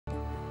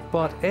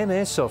But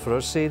MS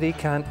sufferers say they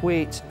can't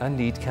wait and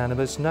need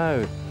cannabis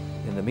now.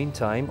 In the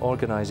meantime,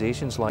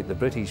 organisations like the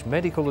British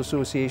Medical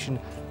Association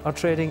are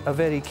treading a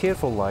very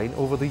careful line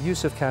over the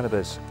use of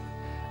cannabis.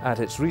 At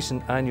its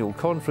recent annual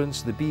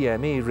conference, the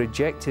BMA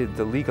rejected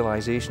the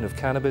legalisation of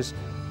cannabis,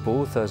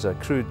 both as a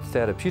crude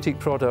therapeutic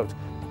product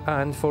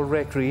and for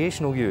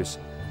recreational use.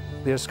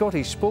 Their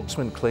Scottish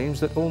spokesman claims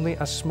that only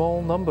a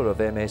small number of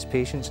MS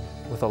patients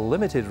with a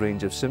limited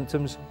range of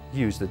symptoms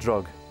use the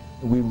drug.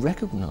 We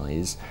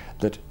recognise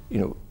that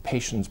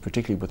patients,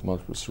 particularly with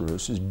multiple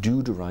sclerosis,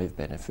 do derive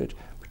benefit,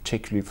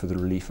 particularly for the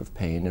relief of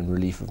pain and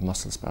relief of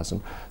muscle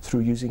spasm,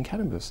 through using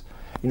cannabis.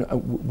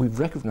 We've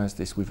recognised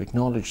this, we've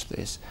acknowledged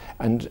this,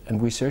 and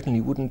we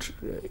certainly wouldn't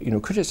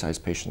criticise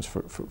patients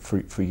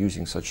for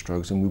using such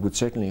drugs, and we would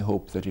certainly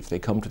hope that if they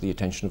come to the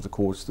attention of the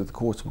courts, that the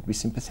courts would be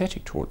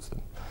sympathetic towards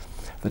them.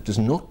 That does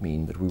not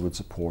mean that we would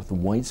support the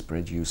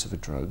widespread use of a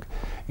drug,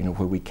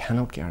 where we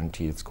cannot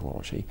guarantee its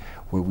quality,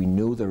 where we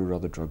know there are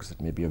other drugs that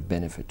may be of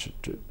benefit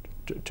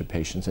to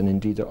patients, and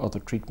indeed there are other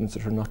treatments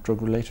that are not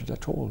drug-related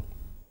at all.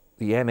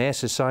 The MS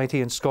Society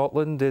in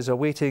Scotland is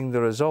awaiting the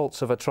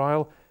results of a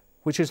trial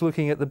which is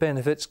looking at the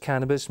benefits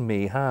cannabis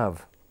may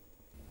have.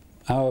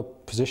 Our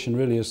position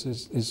really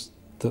is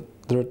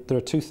that there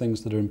are two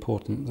things that are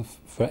important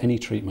for any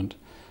treatment.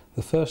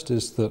 The first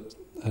is that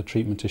a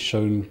treatment is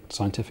shown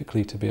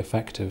scientifically to be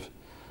effective,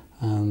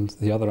 and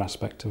the other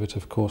aspect of it,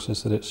 of course,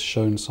 is that it's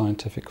shown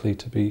scientifically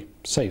to be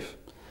safe.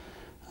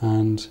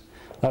 And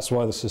that's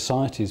why the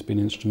Society has been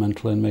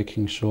instrumental in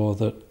making sure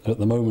that at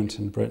the moment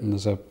in Britain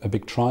there's a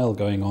big trial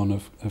going on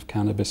of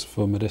cannabis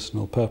for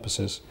medicinal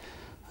purposes,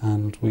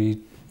 and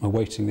we are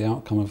waiting the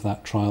outcome of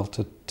that trial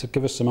to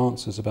give us some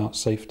answers about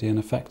safety and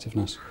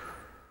effectiveness.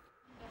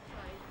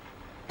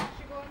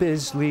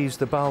 Biz leaves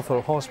the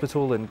Balfour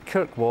Hospital in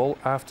Kirkwall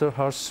after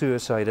her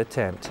suicide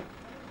attempt.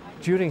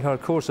 During her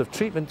course of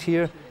treatment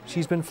here,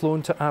 she's been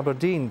flown to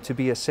Aberdeen to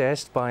be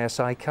assessed by a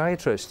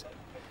psychiatrist.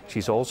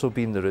 She's also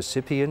been the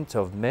recipient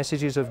of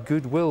messages of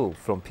goodwill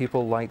from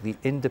people like the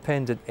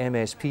independent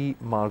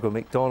MSP Margot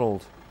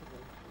MacDonald.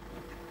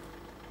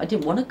 I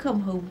didn't want to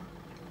come home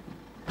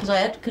because I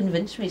had to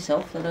convince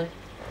myself that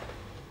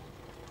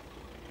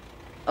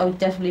I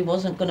definitely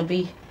wasn't going to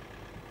be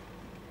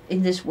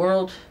in this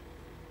world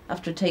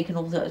after taking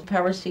all the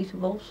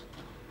paracetamols.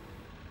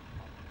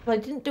 I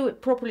didn't do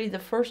it properly the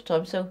first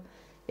time, so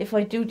if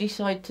I do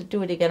decide to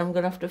do it again, I'm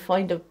going to have to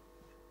find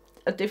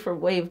a different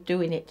way of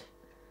doing it.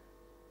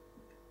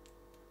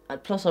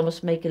 Plus I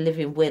must make a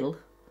living will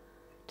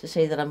to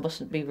say that I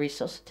mustn't be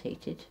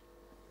resuscitated.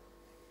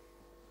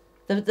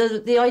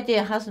 The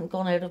idea hasn't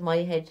gone out of my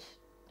head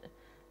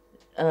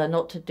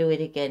not to do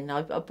it again.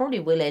 I probably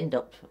will end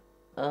up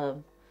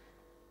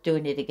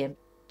doing it again.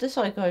 The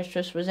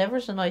psychiatrist was ever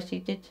so nice. He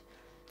did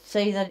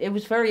say that it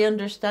was very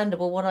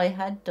understandable what I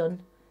had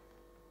done,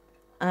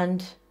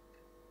 and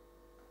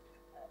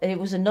it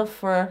was enough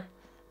for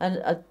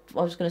I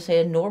was going to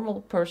say a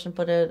normal person,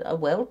 but a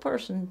well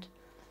person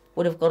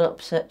would have got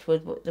upset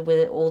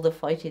with all the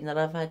fighting that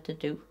I've had to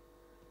do,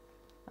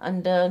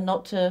 and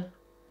not to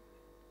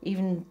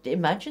even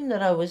imagine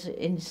that I was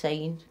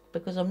insane,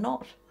 because I'm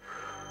not.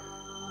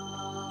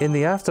 In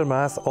the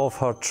aftermath of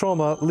her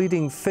trauma,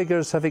 leading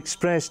figures have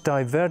expressed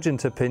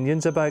divergent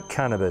opinions about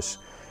cannabis.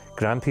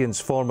 Grampian's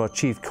former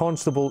Chief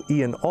Constable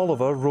Ian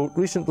Oliver wrote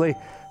recently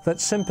that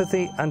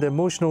sympathy and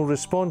emotional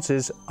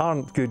responses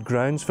aren't good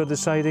grounds for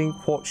deciding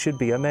what should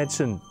be a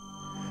medicine.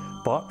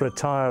 But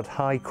retired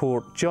High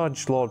Court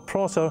Judge Lord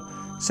Prosser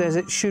says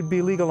it should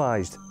be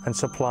legalised and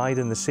supplied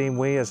in the same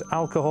way as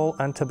alcohol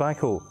and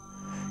tobacco.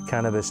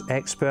 Cannabis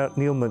expert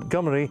Neil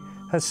Montgomery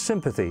has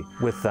sympathy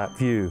with that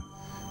view.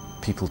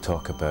 People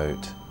talk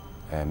about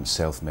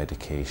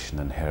self-medication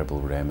and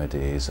herbal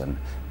remedies, and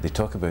they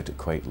talk about it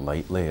quite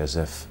lightly, as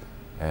if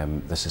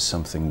this is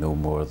something no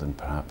more than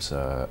perhaps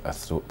a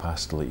throat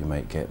pastil that you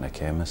might get in a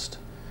chemist,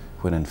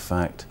 when in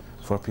fact,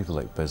 for people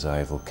like Biz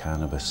Ivol,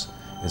 cannabis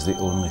is the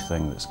only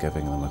thing that's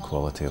giving them a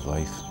quality of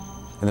life.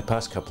 In the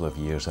past couple of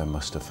years, I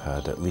must have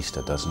had at least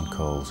a dozen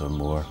calls or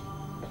more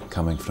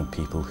coming from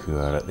people who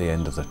are at the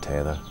end of their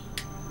tether.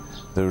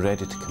 They're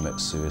ready to commit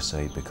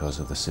suicide because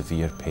of the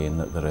severe pain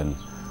that they're in,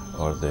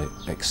 or the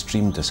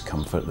extreme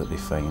discomfort that they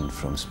find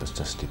from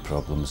spasticity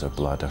problems or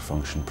bladder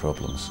function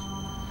problems.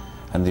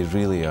 And they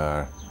really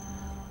are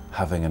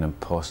having an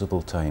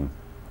impossible time.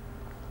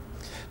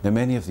 Now,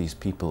 many of these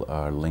people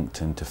are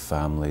linked into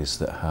families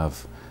that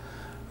have,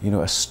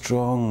 a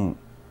strong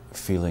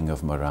feeling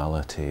of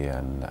morality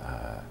and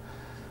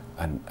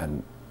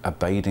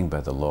abiding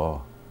by the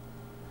law,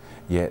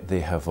 yet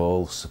they have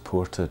all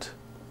supported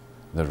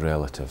their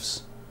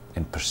relatives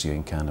in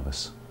pursuing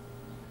cannabis.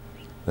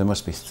 There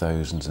must be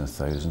thousands and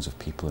thousands of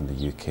people in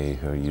the UK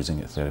who are using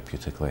it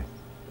therapeutically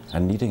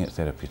and needing it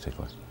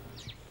therapeutically.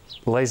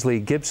 Leslie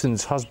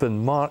Gibson's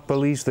husband Mark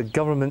believes the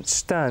government's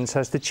stance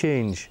has to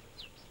change.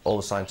 All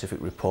the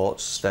scientific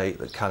reports state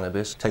that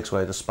cannabis takes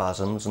away the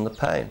spasms and the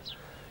pain.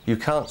 You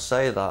can't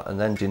say that and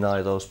then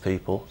deny those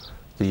people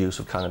the use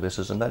of cannabis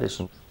as a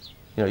medicine.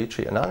 You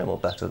treat an animal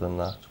better than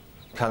that.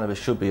 Cannabis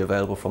should be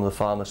available from the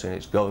pharmacy, and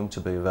it's going to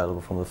be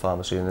available from the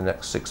pharmacy in the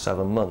next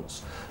 6-7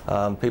 months.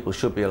 People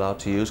should be allowed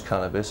to use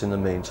cannabis in the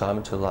meantime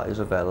until that is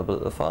available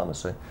at the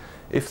pharmacy.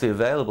 If the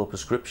available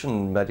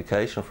prescription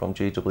medication from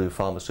GW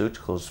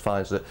Pharmaceuticals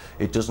finds that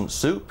it doesn't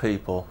suit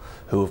people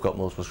who have got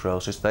multiple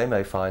sclerosis, they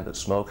may find that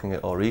smoking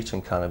it or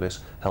eating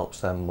cannabis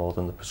helps them more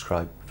than the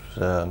prescribed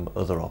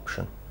other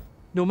option.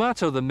 No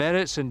matter the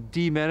merits and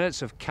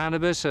demerits of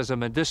cannabis as a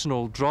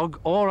medicinal drug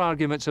or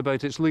arguments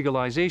about its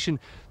legalisation,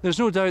 there's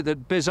no doubt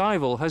that Biz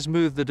Ivol has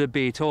moved the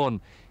debate on,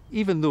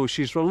 even though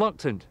she's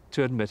reluctant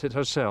to admit it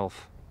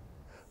herself.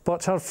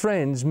 But her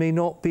friends may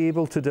not be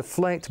able to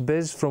deflect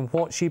Biz from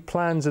what she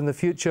plans in the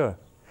future.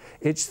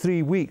 It's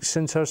 3 weeks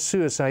since her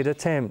suicide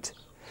attempt.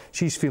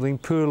 She's feeling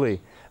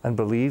poorly and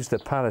believes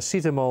that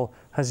paracetamol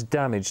has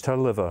damaged her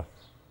liver.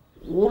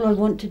 All I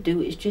want to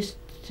do is just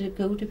to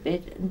go to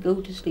bed and go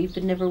to sleep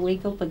and never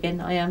wake up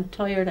again. I am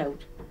tired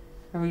out.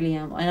 I really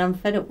am. And I'm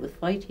fed up with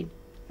fighting.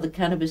 The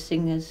cannabis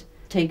thing has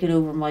taken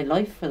over my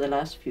life for the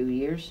last few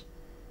years.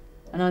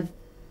 And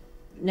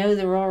now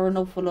there are an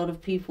awful lot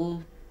of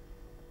people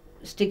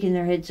sticking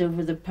their heads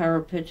over the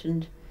parapet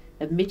and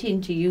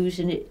admitting to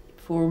using it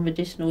for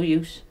medicinal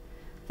use.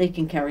 They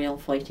can carry on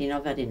fighting.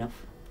 I've had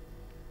enough.